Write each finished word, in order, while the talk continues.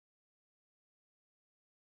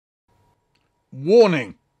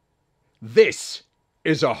Warning! This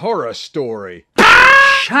is a horror story.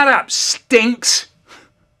 Shut up, Stinks!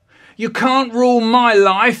 You can't rule my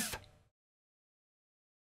life!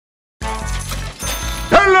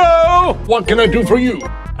 Hello! What can I do for you?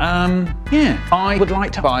 Yeah, I would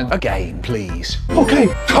like to buy a game, please. Okay,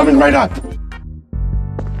 coming right up.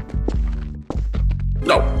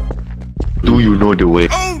 No. Do you know the way?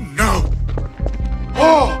 Oh, no!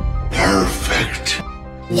 Oh, perfect.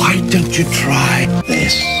 Why don't you try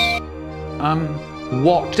this?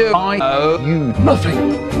 What do I owe you?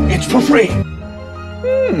 Nothing. It's for free.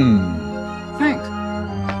 Thanks.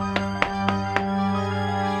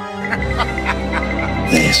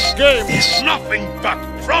 This game is nothing but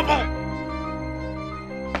trouble.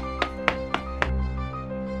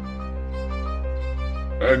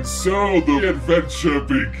 And so the adventure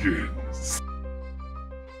begins.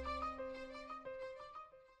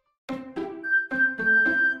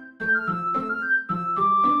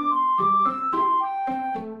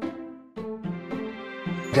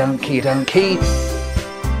 Donkey.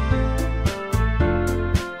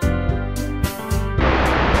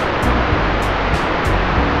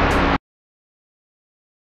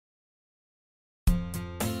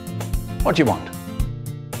 What do you want?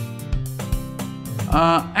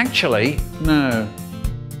 Actually, no.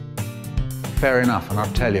 Fair enough, and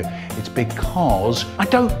I'll tell you, it's because I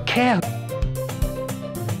don't care.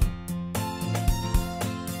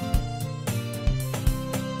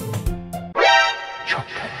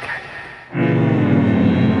 Chocolate cake.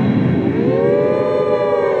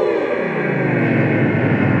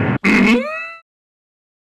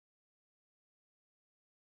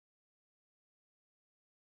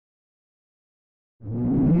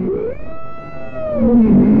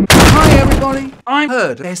 Hi everybody, I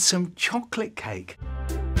heard there's some chocolate cake.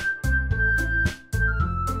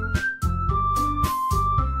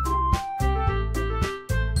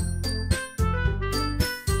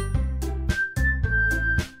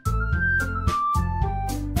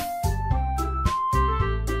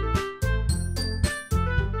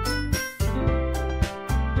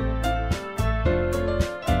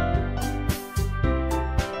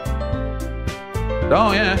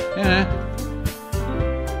 Oh yeah.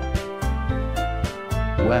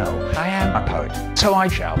 Well, I am a poet, so I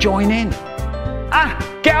shall join in. Ah,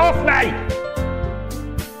 get off me!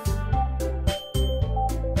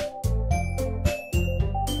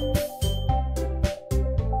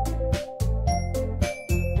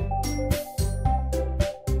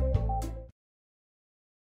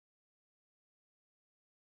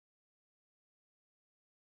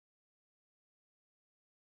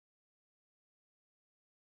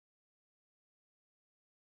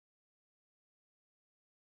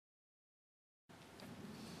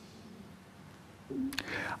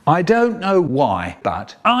 I don't know why,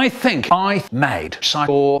 but I think I made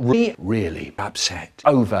Cyborg really upset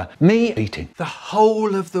over me eating the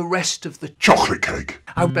whole of the rest of the Chocolate cake.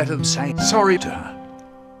 I better than say sorry to her.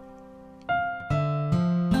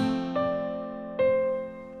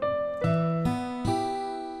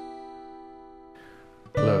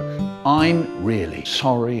 Look, I'm really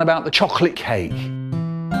sorry about the chocolate cake.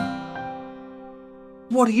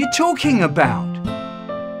 What are you talking about?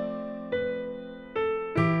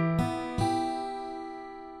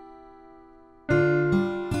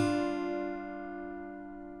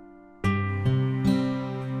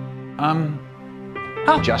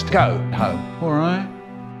 I'll just go home, all right?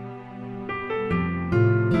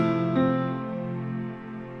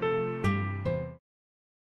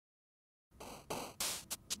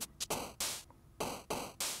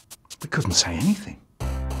 We couldn't say anything.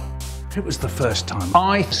 It was the first time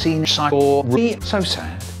I've seen Cyborg so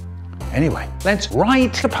sad. Anyway, let's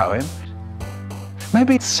write the poem.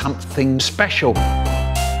 Maybe it's something special.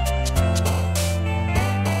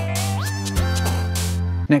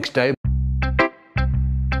 Next day.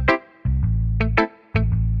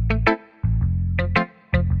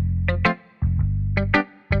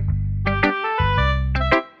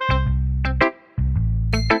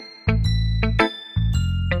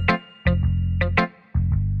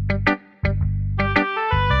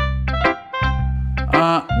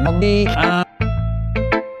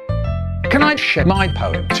 Can I share my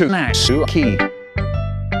poem to Natsuki?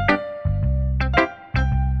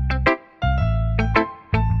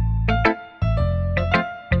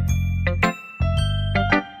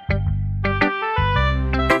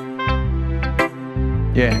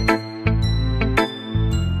 Yeah.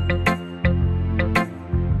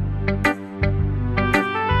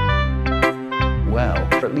 Well,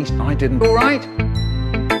 at least I didn't. All right?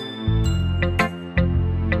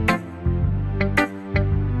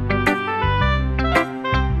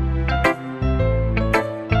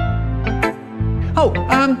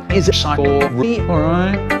 is a story,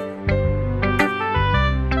 alright?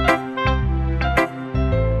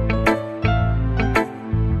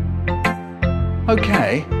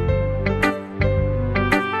 Okay.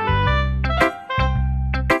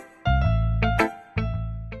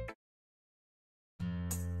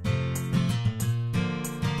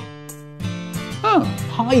 Oh,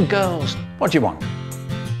 hi girls. What do you want?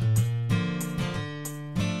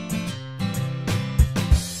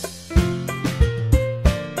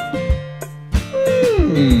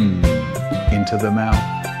 Into the mouth.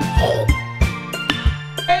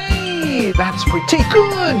 Hey, that's pretty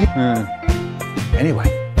good. Anyway,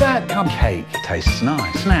 that cupcake tastes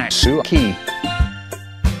nice. Snack, suki.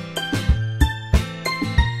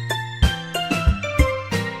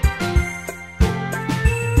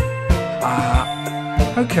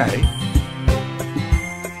 Okay.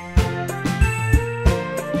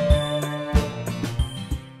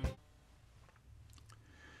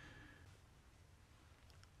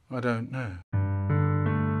 I don't know.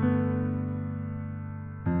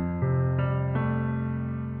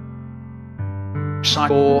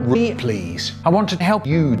 Sorry, please. I want to help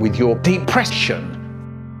you with your depression.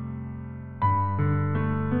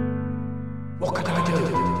 What could I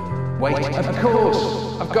do? Wait, of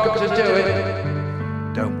course. I've got to do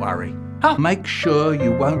it. Don't worry. I'll make sure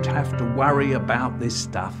you won't have to worry about this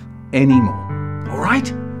stuff anymore. All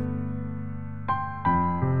right?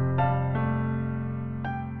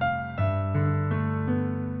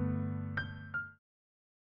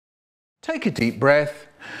 Take a deep breath.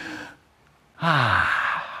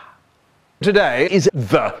 Today is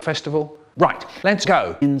the festival. Right, let's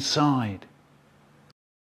go inside.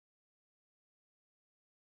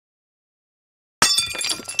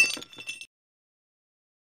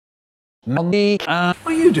 What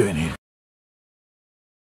are you doing here?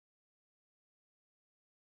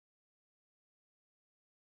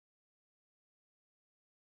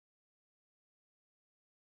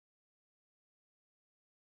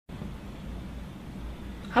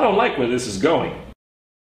 I don't like where this is going.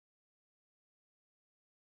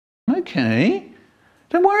 Okay,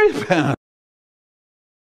 don't worry about it.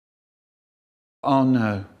 Oh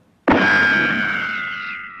no.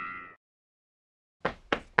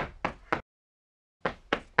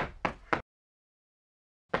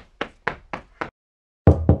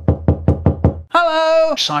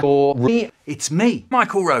 Hello, sorry. It's me,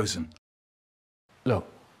 Michael Rosen. Look,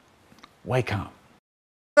 wake up.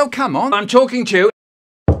 Oh, come on, I'm talking to you.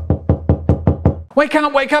 Wake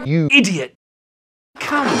up, you idiot.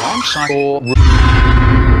 Come on, psycho.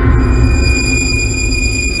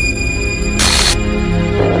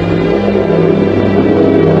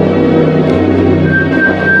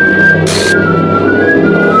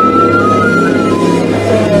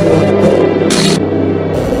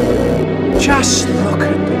 Just look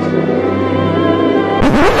at this.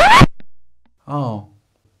 Oh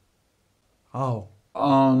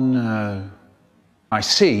no. I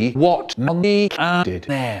see what Molly did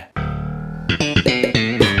there.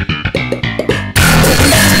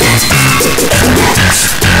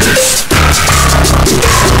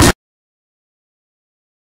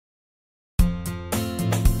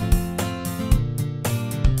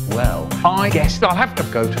 Well, I guess I'll have to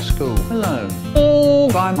go to school alone, all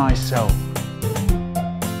by myself.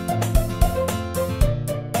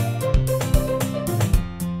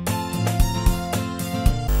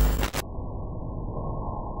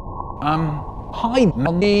 Hi,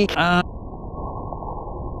 Molly.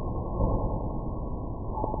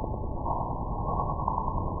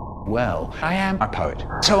 Well, I am a poet,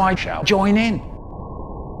 so I shall join in.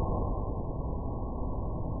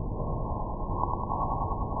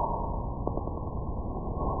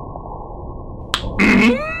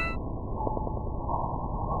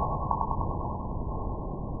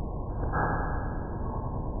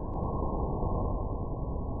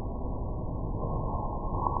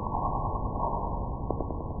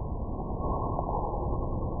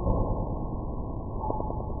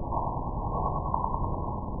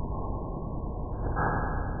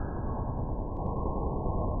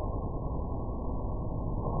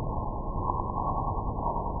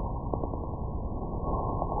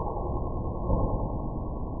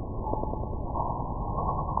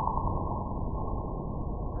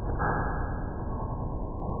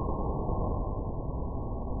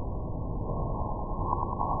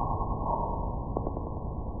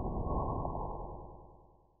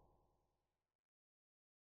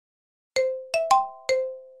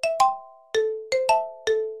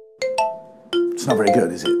 It's not very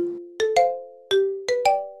good, is it?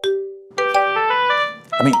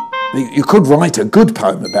 I mean, you could write a good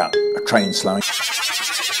poem about a train slowing.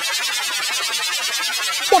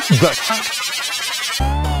 What the fuck?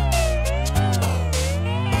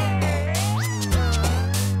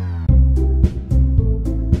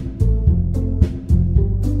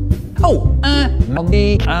 Oh,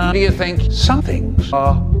 do you think some things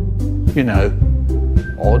are, you know,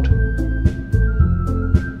 odd?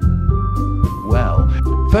 Well,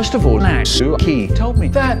 first of all, Natsuki told me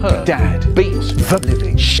that her dad beats the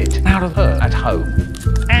living shit out of her at home.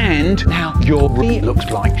 And now Yuri looks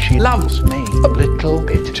like she loves me a little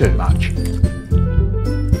bit too much.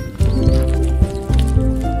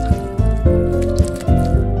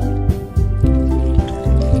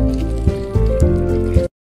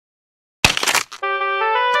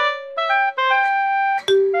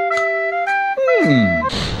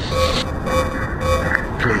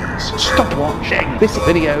 Please stop watching this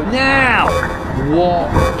video now.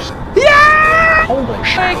 What? Yeah! Holy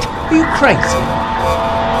shit! Are you crazy?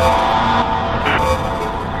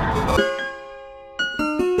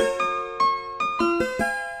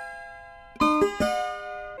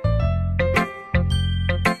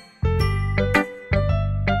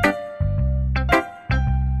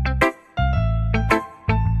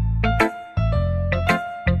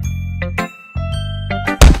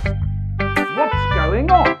 What's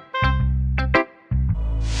going on?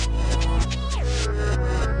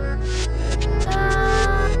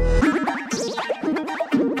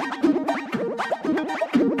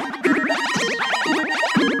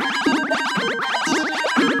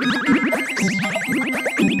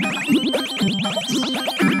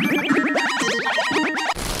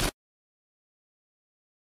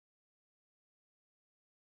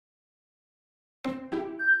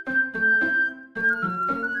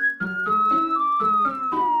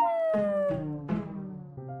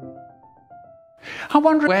 I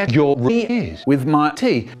wonder where Yuri is with my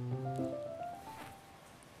tea.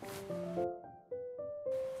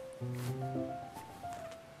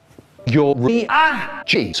 Yuri,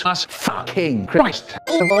 Jesus fucking Christ.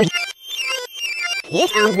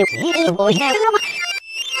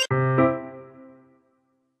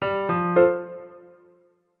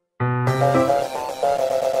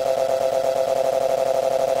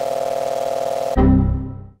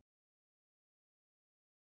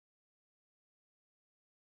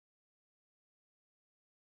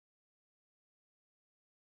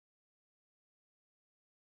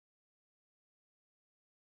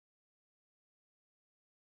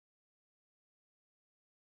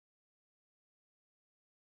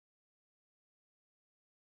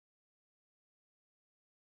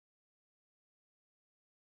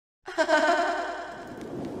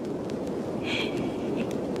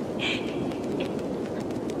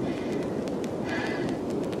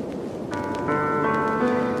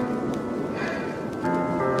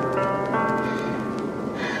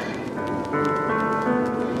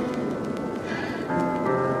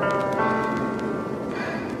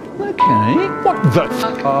 Okay, what the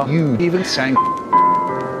fuck are you even saying?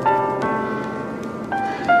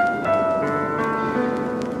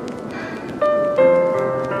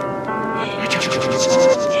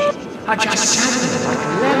 I just sat there like a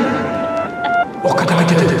lemon. What could I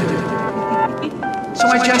do? So I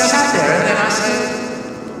just sat there and then I said,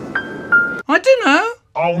 I don't know.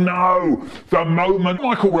 Oh no! The moment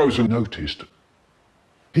Michael Rosen noticed,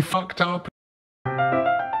 he fucked up.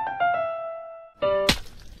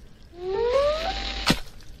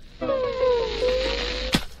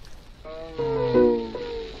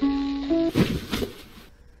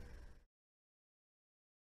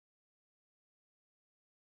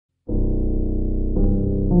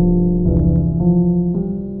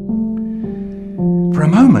 For a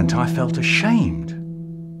moment I felt ashamed,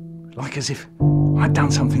 like as if I'd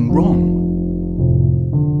done something wrong.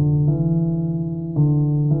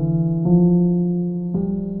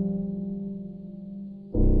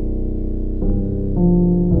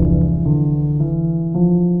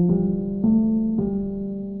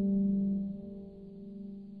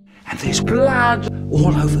 And there's blood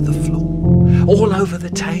all over the floor, all over the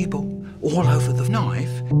table, all over the knife.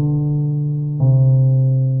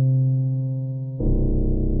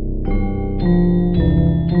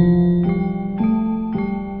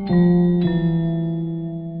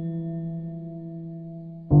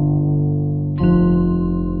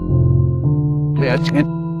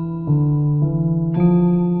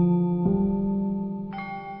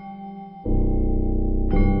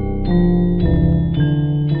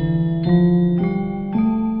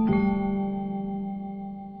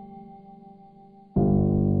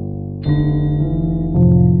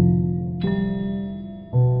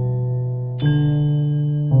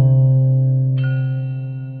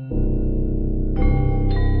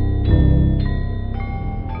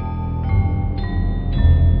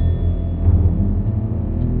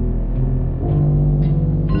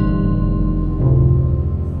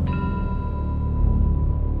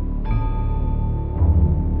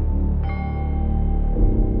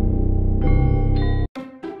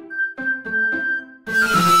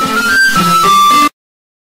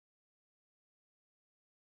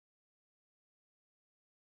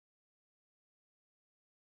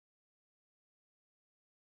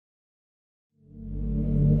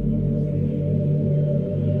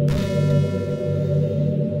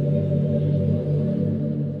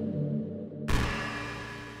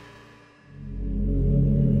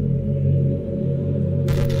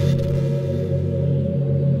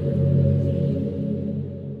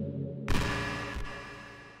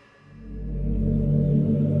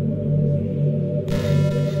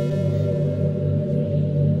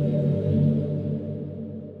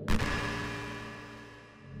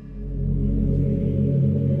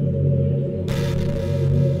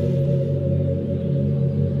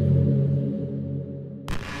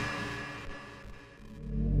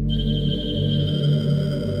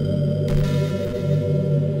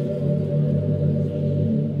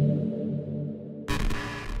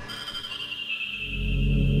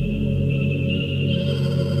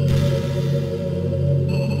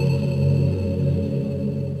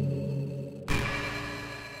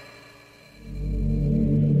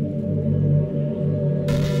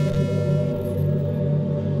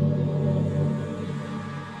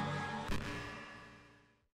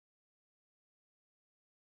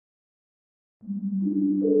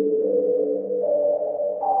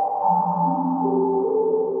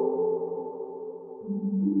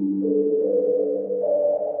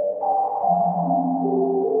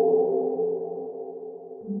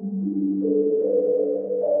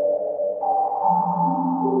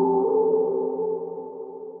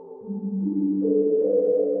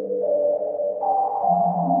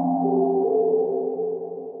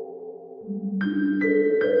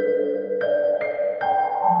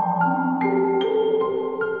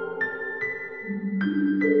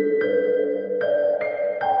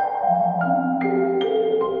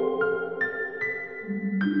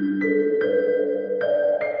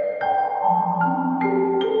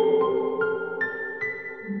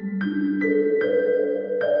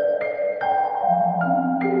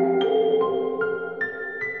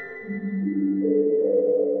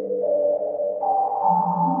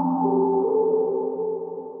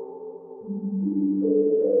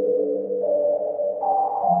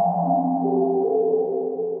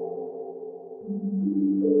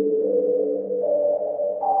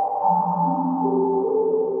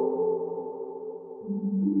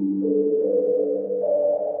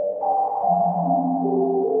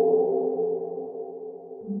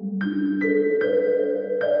 Are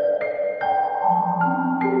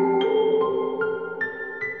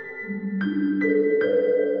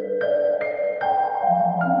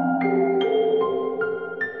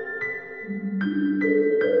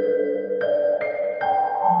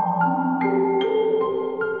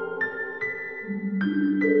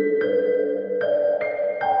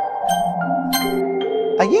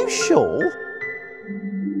you sure?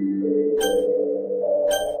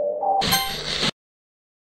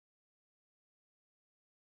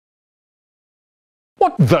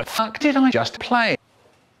 What the fuck did I just play?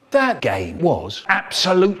 That game was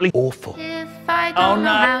absolutely awful. If I don't know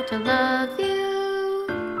how to love you,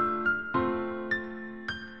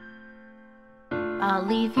 I'll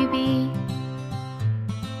leave you be.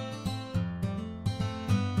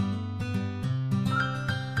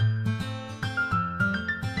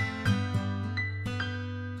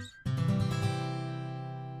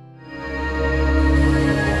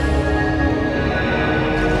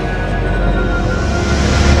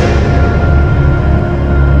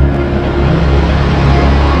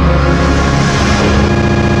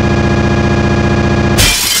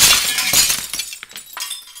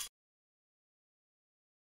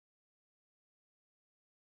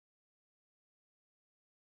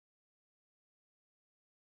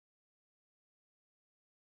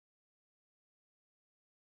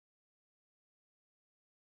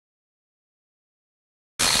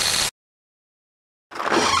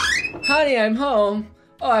 Honey, I'm home.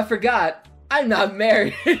 Oh, I forgot. I'm not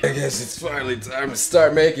married. I guess it's finally time to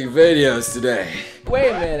start making videos today. Wait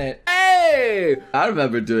a minute. Hey! I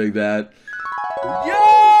remember doing that.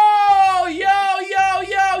 Yo! Yo, yo,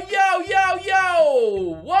 yo, yo, yo,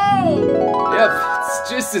 yo! Whoa! Yep, it's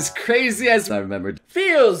just as crazy as I remembered.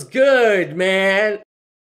 Feels good, man.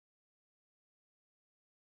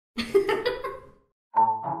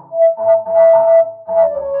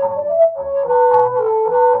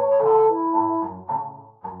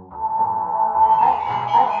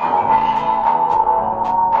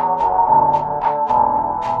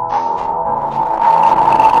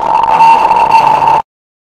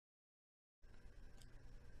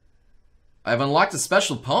 I've unlocked a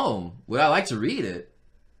special poem. Would I like to read it?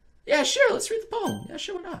 Yeah, sure, let's read the poem. Yeah,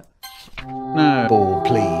 sure, why not? No, ball,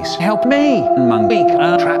 please. Help me. Monkey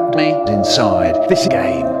trapped me inside this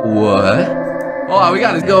game. What? Oh, we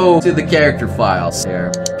gotta go to the character files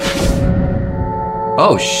here.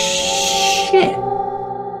 Oh, shit.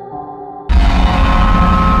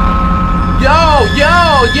 Yo,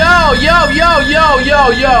 yo, yo, yo, yo, yo, yo,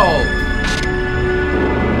 yo.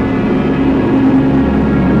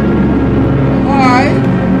 Hi.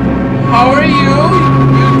 How are you?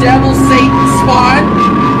 You devil Satan spawn?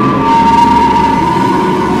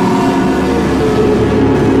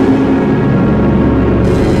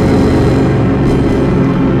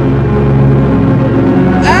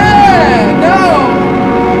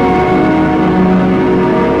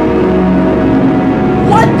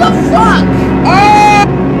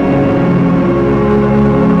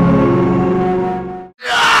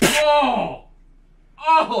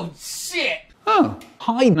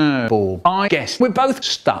 Hi, no, ball. I guess we're both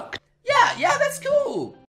stuck. Yeah, that's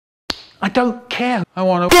cool. I don't care. I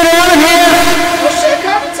want to get out of here! Oh shit,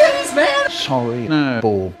 common tennis, man! Sorry, no,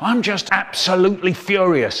 ball. I'm just absolutely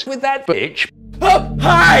furious with that bitch. Oh,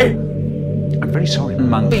 hi! I'm very sorry,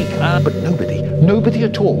 monkey, but nobody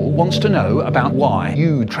at all wants to know about why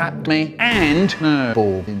you trapped me and no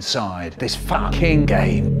ball inside this fucking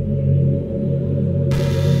game.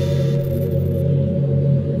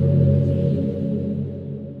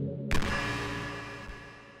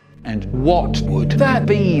 And what would that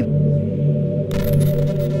be?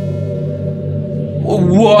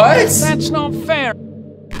 What? That's not fair.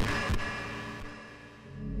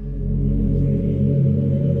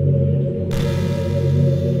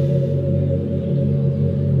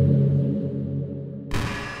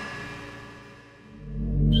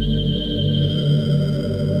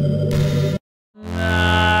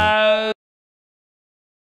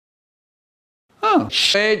 Oh,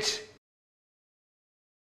 shit.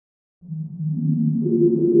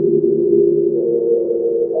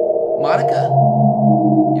 Monica?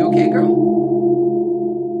 You okay, girl?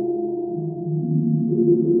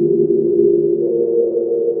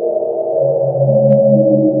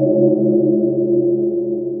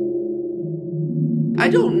 I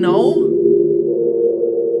don't know.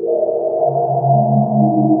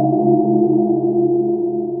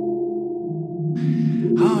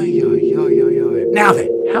 Now then,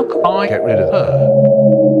 how can I get rid of her?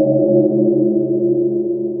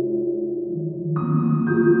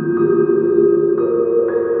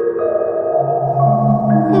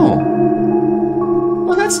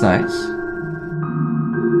 That's nice.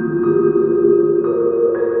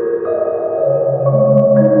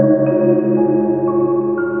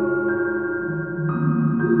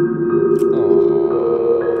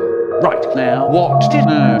 Right, now, what did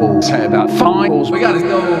Noble say about files? We gotta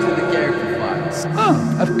go to the character files.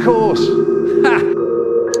 Oh, of course. Ha!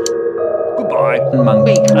 Goodbye,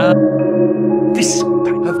 monkey. This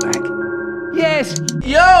her back. Yes.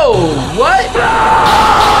 Yo, what?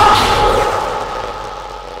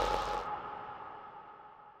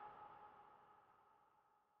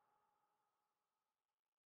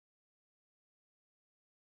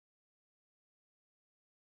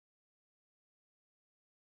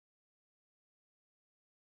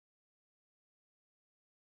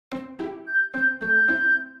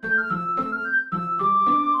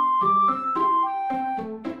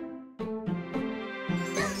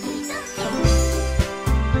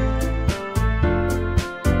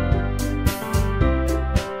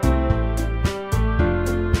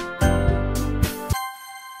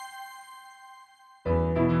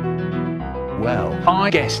 Well,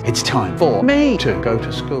 I guess it's time for me to go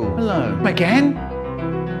to school alone again.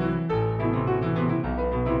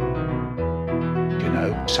 You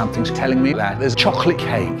know, something's telling me that there's chocolate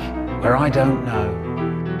cake where I don't know.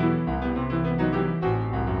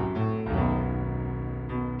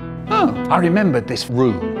 Oh, I remembered this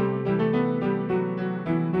room.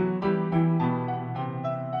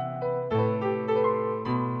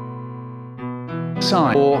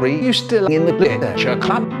 Sorry, you still in the literature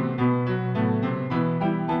club?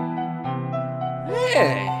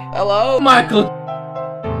 Hey, hello, Michael.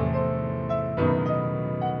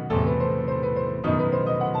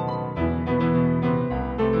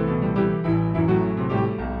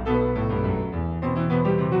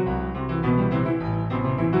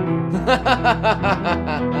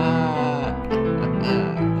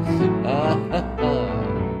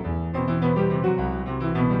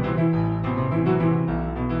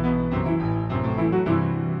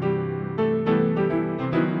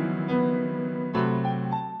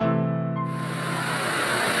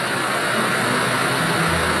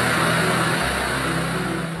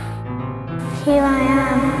 Here I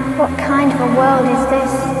am. What kind of a world is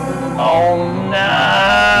this? Oh no!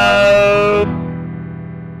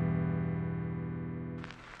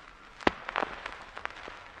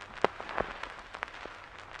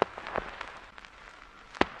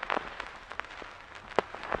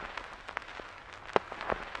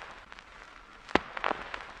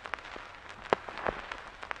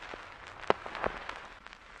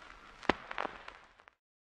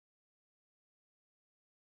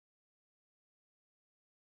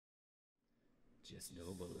 Just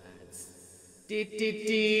noble lads.